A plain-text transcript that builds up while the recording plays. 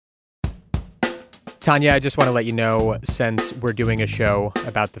Tanya, I just want to let you know, since we're doing a show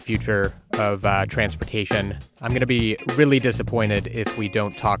about the future of transportation, I'm going to be really disappointed if we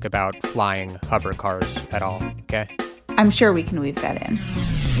don't talk about flying hover cars at all, okay? I'm sure we can weave that in.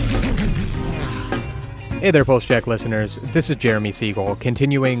 Hey there, Pulse Check listeners. This is Jeremy Siegel,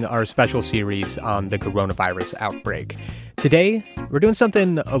 continuing our special series on the coronavirus outbreak. Today, we're doing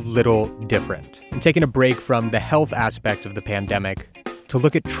something a little different and taking a break from the health aspect of the pandemic to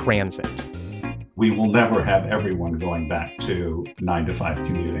look at transit. We will never have everyone going back to 9-to-5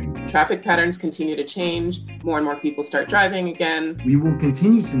 commuting. Traffic patterns continue to change. More and more people start driving again. We will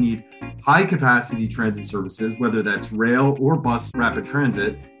continue to need high-capacity transit services, whether that's rail or bus rapid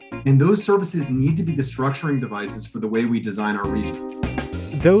transit. And those services need to be the structuring devices for the way we design our region.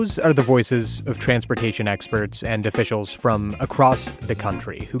 Those are the voices of transportation experts and officials from across the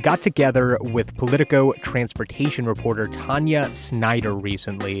country who got together with Politico transportation reporter Tanya Snyder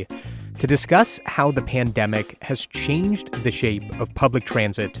recently to discuss how the pandemic has changed the shape of public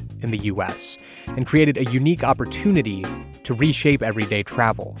transit in the U.S. and created a unique opportunity to reshape everyday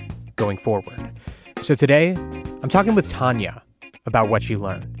travel going forward. So today, I'm talking with Tanya about what she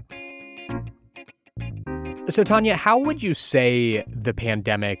learned. So Tanya, how would you say the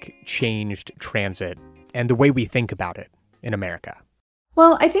pandemic changed transit and the way we think about it in America?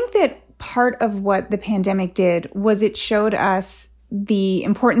 Well, I think that part of what the pandemic did was it showed us the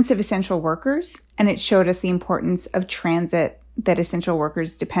importance of essential workers, and it showed us the importance of transit that essential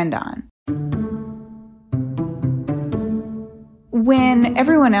workers depend on. When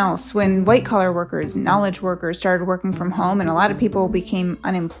white-collar workers, knowledge workers started working from home, and a lot of people became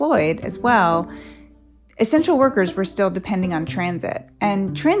unemployed as well, essential workers were still depending on transit.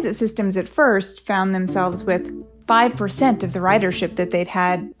 And transit systems at first found themselves with 5% of the ridership that they'd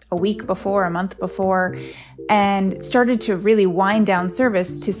had a week before, a month before, and started to really wind down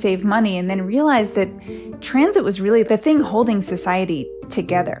service to save money, and then realized that transit was really the thing holding society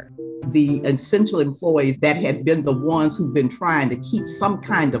together. The essential employees that had been the ones who've been trying to keep some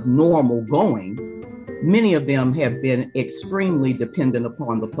kind of normal going, many of them have been extremely dependent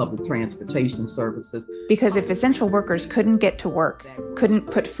upon the public transportation services. Because if essential workers couldn't get to work, couldn't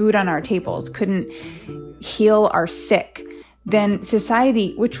put food on our tables, couldn't heal our sick, then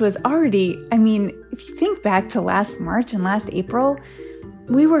society, which was already, if you think back to last March and last April,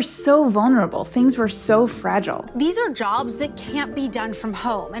 we were so vulnerable. Things were so fragile. These are jobs that can't be done from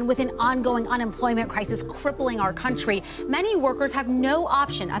home. And with an ongoing unemployment crisis crippling our country, many workers have no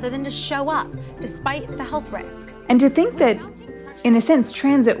option other than to show up, despite the health risk. And to think that, in a sense,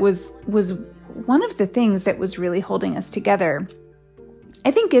 transit was one of the things that was really holding us together, I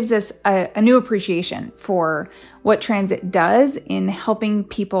think gives us a new appreciation for what transit does in helping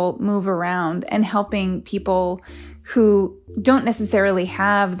people move around and helping people who don't necessarily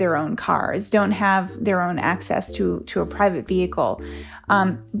have their own cars, don't have their own access to a private vehicle,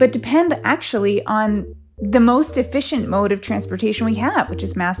 but depend actually on the most efficient mode of transportation we have, which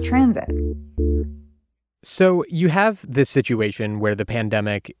is mass transit. So you have this situation where the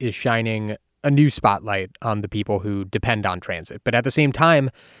pandemic is shining a new spotlight on the people who depend on transit. But at the same time,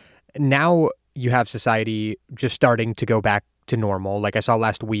 now you have society just starting to go back to normal. Like I saw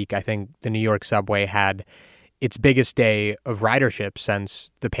last week, I think the New York subway had its biggest day of ridership since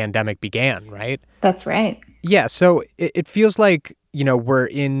the pandemic began, right? That's right. Yeah, so it feels like, we're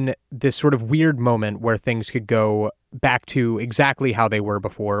in this sort of weird moment where things could go back to exactly how they were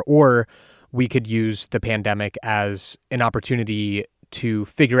before, or we could use the pandemic as an opportunity to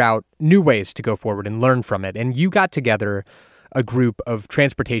figure out new ways to go forward and learn from it. And you got together a group of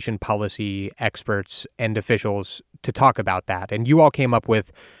transportation policy experts and officials to talk about that. And you all came up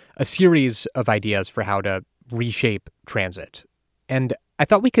with a series of ideas for how to reshape transit. And I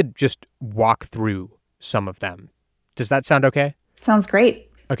thought we could just walk through some of them. Does that sound okay? Sounds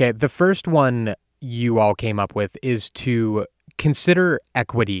great. Okay, the first one you all came up with is to consider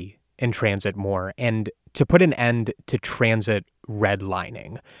equity in transit more and to put an end to transit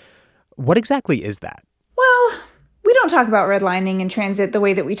redlining. What exactly is that? Well, we don't talk about redlining in transit the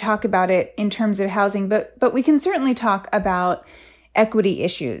way that we talk about it in terms of housing, but we can certainly talk about equity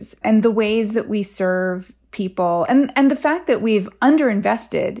issues and the ways that we serve people and the fact that we've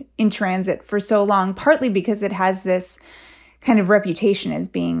underinvested in transit for so long, partly because it has this kind of reputation as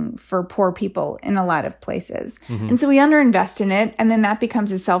being for poor people in a lot of places. Mm-hmm. And so we underinvest in it, and then that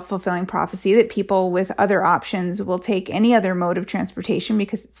becomes a self-fulfilling prophecy that people with other options will take any other mode of transportation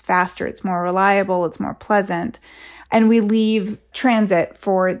because it's faster, it's more reliable, it's more pleasant. And we leave transit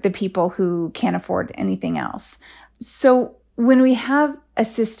for the people who can't afford anything else. So when we have a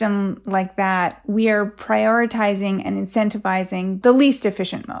system like that, we are prioritizing and incentivizing the least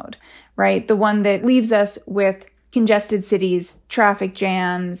efficient mode, right? The one that leaves us with congested cities, traffic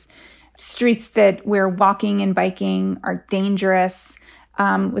jams, streets that where walking and biking are dangerous,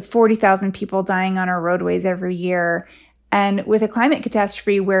 with 40,000 people dying on our roadways every year, and with a climate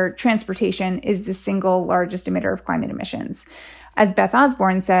catastrophe where transportation is the single largest emitter of climate emissions. As Beth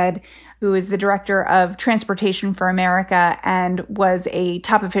Osborne said, who is the director of Transportation for America and was a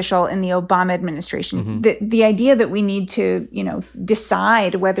top official in the Obama administration, the idea that we need to,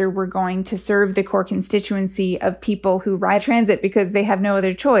 decide whether we're going to serve the core constituency of people who ride transit because they have no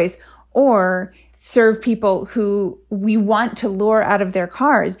other choice, or serve people who we want to lure out of their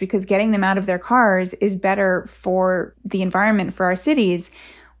cars because getting them out of their cars is better for the environment, for our cities.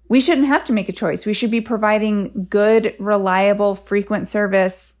 We shouldn't have to make a choice. We should be providing good, reliable, frequent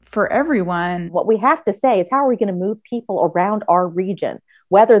service for everyone. What we have to say is, how are we going to move people around our region?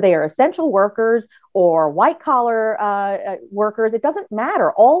 Whether they are essential workers or white-collar workers, it doesn't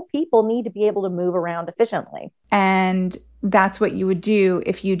matter. All people need to be able to move around efficiently. And that's what you would do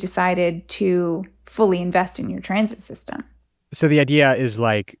if you decided to fully invest in your transit system. So the idea is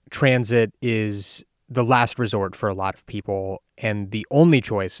like transit is the last resort for a lot of people and the only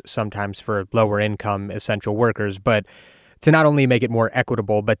choice sometimes for lower income essential workers, but to not only make it more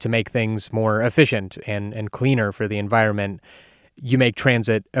equitable, but to make things more efficient and cleaner for the environment, you make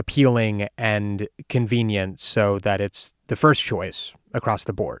transit appealing and convenient so that it's the first choice across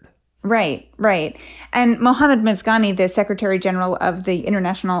the board. Right. And Mohammad Mazgani, the Secretary General of the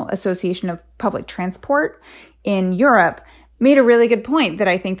International Association of Public Transport in Europe, made a really good point that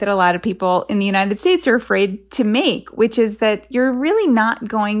I think that a lot of people in the United States are afraid to make, which is that you're really not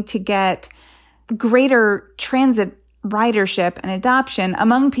going to get greater transit ridership and adoption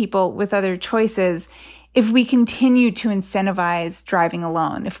among people with other choices if we continue to incentivize driving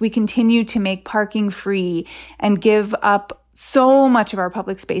alone, if we continue to make parking free and give up so much of our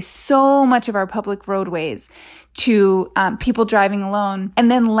public space, so much of our public roadways to people driving alone, and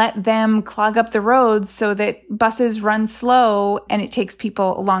then let them clog up the roads so that buses run slow and it takes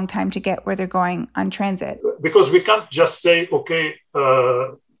people a long time to get where they're going on transit. Because we can't just say, okay,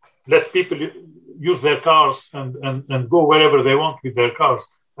 let people use their cars and go wherever they want with their cars.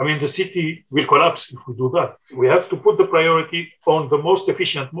 I mean, the city will collapse if we do that. We have to put the priority on the most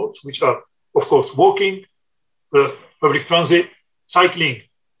efficient modes, which are, of course, walking, public transit, cycling,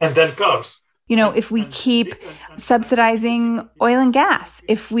 and then cars. If we keep subsidizing oil and gas,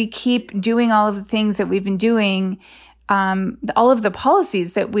 if we keep doing all of the things that we've been doing, all of the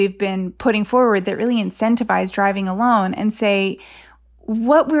policies that we've been putting forward that really incentivize driving alone, and say,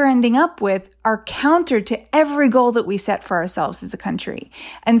 what we're ending up with are counter to every goal that we set for ourselves as a country.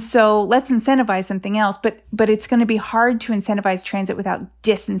 And so let's incentivize something else, but it's going to be hard to incentivize transit without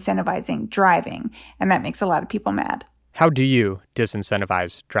disincentivizing driving. And that makes a lot of people mad. How do you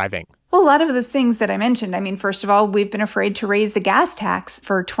disincentivize driving? Well, a lot of those things that I mentioned. I mean, first of all, we've been afraid to raise the gas tax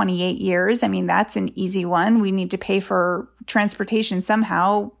for 28 years. I mean, that's an easy one. We need to pay for transportation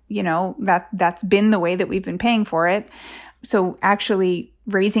somehow. That's been the way that we've been paying for it. So actually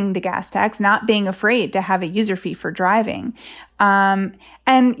raising the gas tax, not being afraid to have a user fee for driving.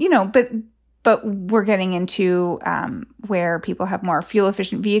 But we're getting into where people have more fuel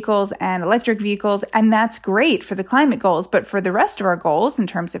efficient vehicles and electric vehicles. And that's great for the climate goals. But for the rest of our goals, in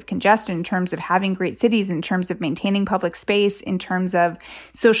terms of congestion, in terms of having great cities, in terms of maintaining public space, in terms of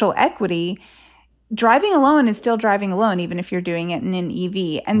social equity, driving alone is still driving alone, even if you're doing it in an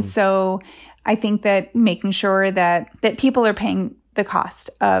EV. And so I think that making sure that people are paying the cost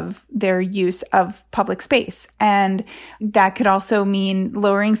of their use of public space. And that could also mean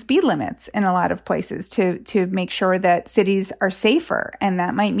lowering speed limits in a lot of places to make sure that cities are safer. And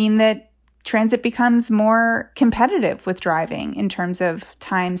that might mean that transit becomes more competitive with driving in terms of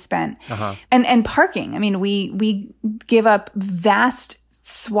time spent. And parking. I mean, we give up vast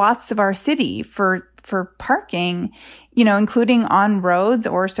swaths of our city for parking, including on roads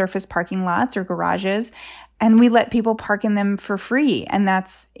or surface parking lots or garages. And we let people park in them for free. And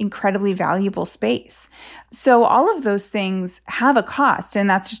that's incredibly valuable space. So all of those things have a cost. And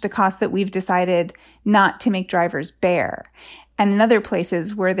that's just a cost that we've decided not to make drivers bear. And in other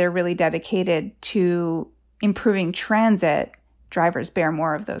places where they're really dedicated to improving transit, drivers bear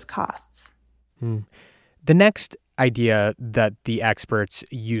more of those costs. The next idea that the experts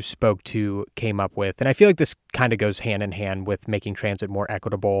you spoke to came up with, and I feel like this kind of goes hand in hand with making transit more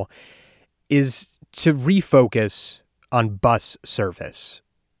equitable, is to refocus on bus service.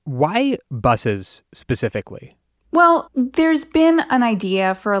 Why buses specifically? Well, there's been an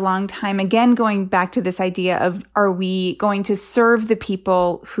idea for a long time, again, going back to this idea of, are we going to serve the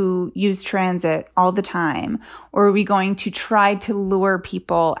people who use transit all the time? Or are we going to try to lure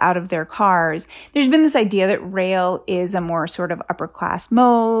people out of their cars? There's been this idea that rail is a more sort of upper class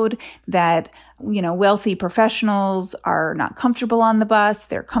mode, that, wealthy professionals are not comfortable on the bus.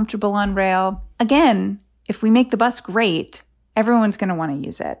 They're comfortable on rail. Again, if we make the bus great, everyone's going to want to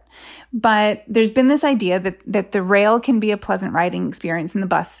use it. But there's been this idea that the rail can be a pleasant riding experience and the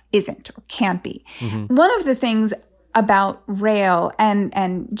bus isn't or can't be. Mm-hmm. One of the things about rail,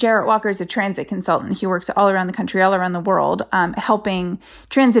 and Jarrett Walker is a transit consultant. He works all around the country, all around the world, helping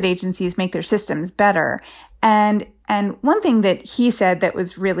transit agencies make their systems better. And one thing that he said that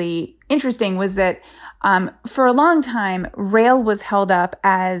was really interesting was that for a long time, rail was held up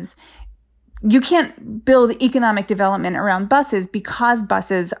as you can't build economic development around buses because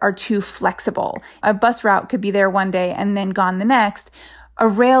buses are too flexible. A bus route could be there one day and then gone the next. A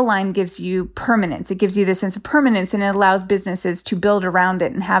rail line gives you permanence. It gives you the sense of permanence, and it allows businesses to build around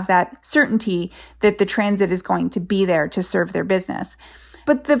it and have that certainty that the transit is going to be there to serve their business.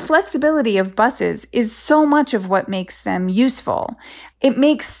 But the flexibility of buses is so much of what makes them useful. It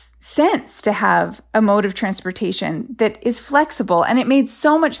makes sense to have a mode of transportation that is flexible. And it made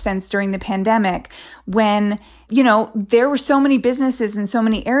so much sense during the pandemic when, there were so many businesses in so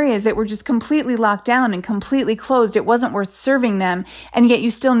many areas that were just completely locked down and completely closed. It wasn't worth serving them. And yet you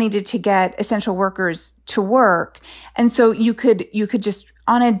still needed to get essential workers to work. And so you could just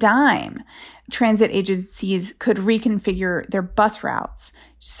on a dime, transit agencies could reconfigure their bus routes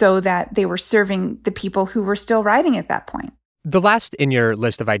so that they were serving the people who were still riding at that point. The last in your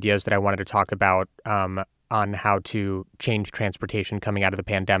list of ideas that I wanted to talk about on how to change transportation coming out of the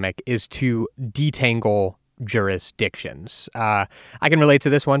pandemic is to detangle jurisdictions. I can relate to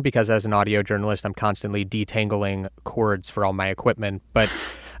this one because as an audio journalist, I'm constantly detangling cords for all my equipment. But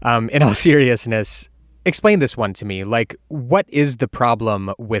in all seriousness, explain this one to me. Like, what is the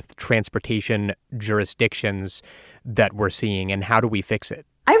problem with transportation jurisdictions that we're seeing, and how do we fix it?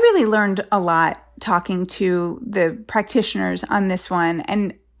 I really learned a lot talking to the practitioners on this one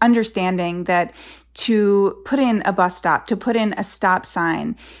and understanding that to put in a bus stop, to put in a stop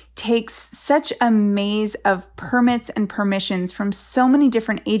sign takes such a maze of permits and permissions from so many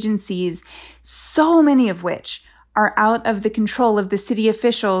different agencies, so many of which are out of the control of the city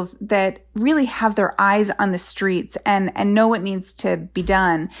officials that really have their eyes on the streets and know what needs to be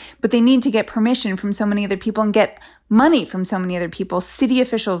done. But they need to get permission from so many other people and get money from so many other people. City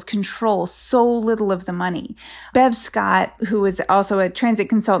officials control so little of the money. Bev Scott, who is also a transit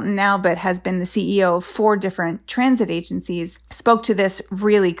consultant now, but has been the CEO of 4 different transit agencies, spoke to this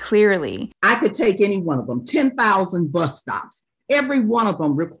really clearly. I could take any one of them, 10,000 bus stops. Every one of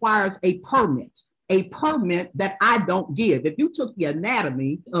them requires a permit that I don't give. If you took the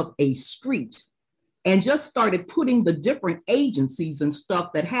anatomy of a street and just started putting the different agencies and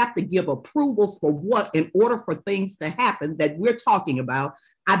stuff that have to give approvals for what in order for things to happen that we're talking about,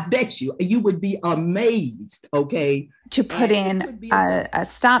 I bet you would be amazed, okay? To put in a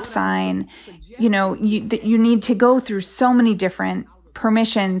stop sign, you need to go through so many different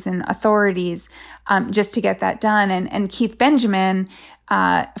permissions and authorities just to get that done. And Keith Benjamin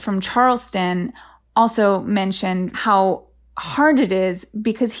from Charleston also mentioned how hard it is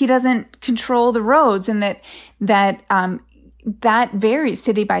because he doesn't control the roads, and that varies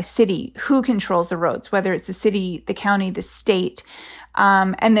city by city, who controls the roads, whether it's the city, the county, the state.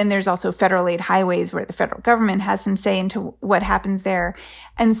 And then there's also federal aid highways where the federal government has some say into what happens there.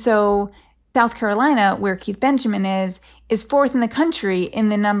 And so South Carolina, where Keith Benjamin is 4th in the country in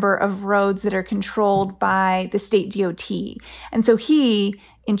the number of roads that are controlled by the state DOT. And so he,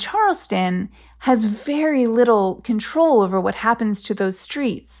 in Charleston, has very little control over what happens to those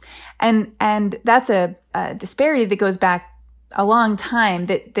streets. And that's a disparity that goes back a long time,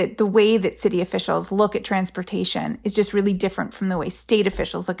 that the way that city officials look at transportation is just really different from the way state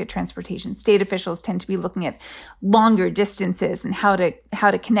officials look at transportation. State officials tend to be looking at longer distances and how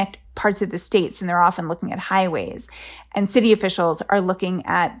to connect parts of the states, and they're often looking at highways. And city officials are looking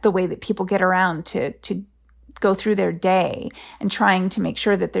at the way that people get around to go through their day and trying to make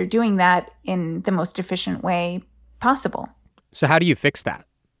sure that they're doing that in the most efficient way possible. So how do you fix that?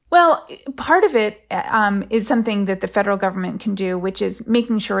 Well, part of it is something that the federal government can do, which is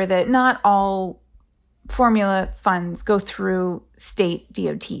making sure that not all formula funds go through state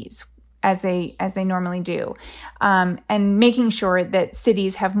DOTs as they normally do, and making sure that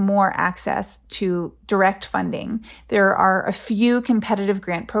cities have more access to direct funding. There are a few competitive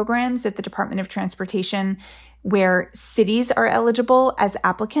grant programs that the Department of Transportation where cities are eligible as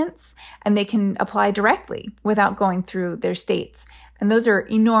applicants and they can apply directly without going through their states. And those are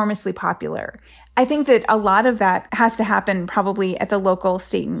enormously popular. I think that a lot of that has to happen probably at the local,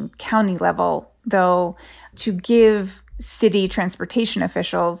 state, and county level, though, to give city transportation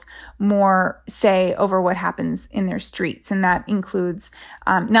officials more say over what happens in their streets. And that includes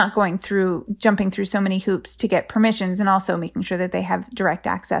not jumping through so many hoops to get permissions, and also making sure that they have direct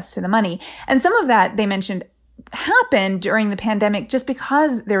access to the money. And some of that, they mentioned, happened during the pandemic just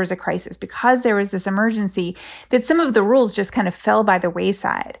because there was a crisis, because there was this emergency, that some of the rules just kind of fell by the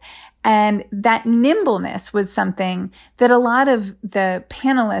wayside. And that nimbleness was something that a lot of the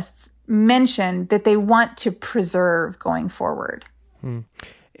panelists mentioned that they want to preserve going forward.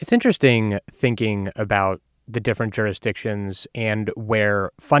 It's interesting thinking about the different jurisdictions and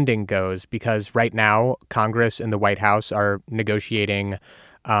where funding goes, because right now Congress and the White House are negotiating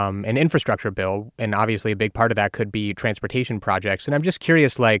an infrastructure bill, and obviously a big part of that could be transportation projects. And I'm just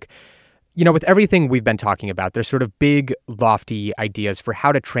curious, with everything we've been talking about, there's sort of big, lofty ideas for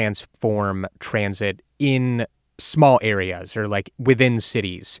how to transform transit in small areas or within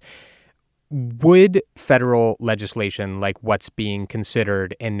cities. Would federal legislation like what's being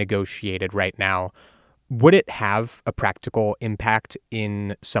considered and negotiated right now, would it have a practical impact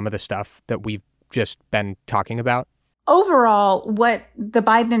in some of the stuff that we've just been talking about? Overall, what the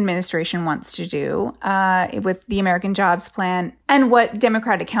Biden administration wants to do with the American Jobs Plan, and what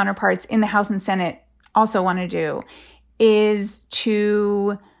Democratic counterparts in the House and Senate also want to do, is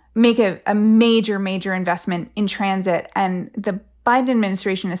to make a major, major investment in transit. And the Biden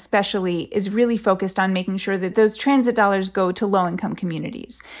administration especially is really focused on making sure that those transit dollars go to low-income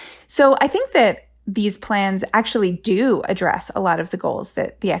communities. So I think that these plans actually do address a lot of the goals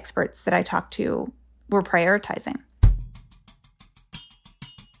that the experts that I talked to were prioritizing.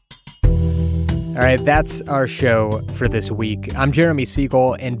 All right, that's our show for this week. I'm Jeremy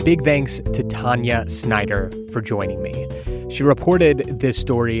Siegel, and big thanks to Tanya Snyder for joining me. She reported this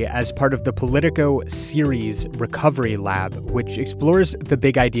story as part of the Politico series Recovery Lab, which explores the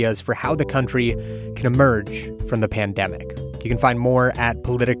big ideas for how the country can emerge from the pandemic. You can find more at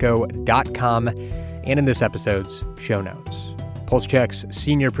Politico.com and in this episode's show notes. PulseCheck's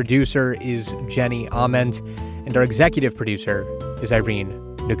senior producer is Jenny Ament, and our executive producer is Irene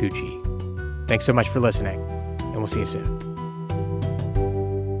Noguchi. Thanks so much for listening, and we'll see you soon.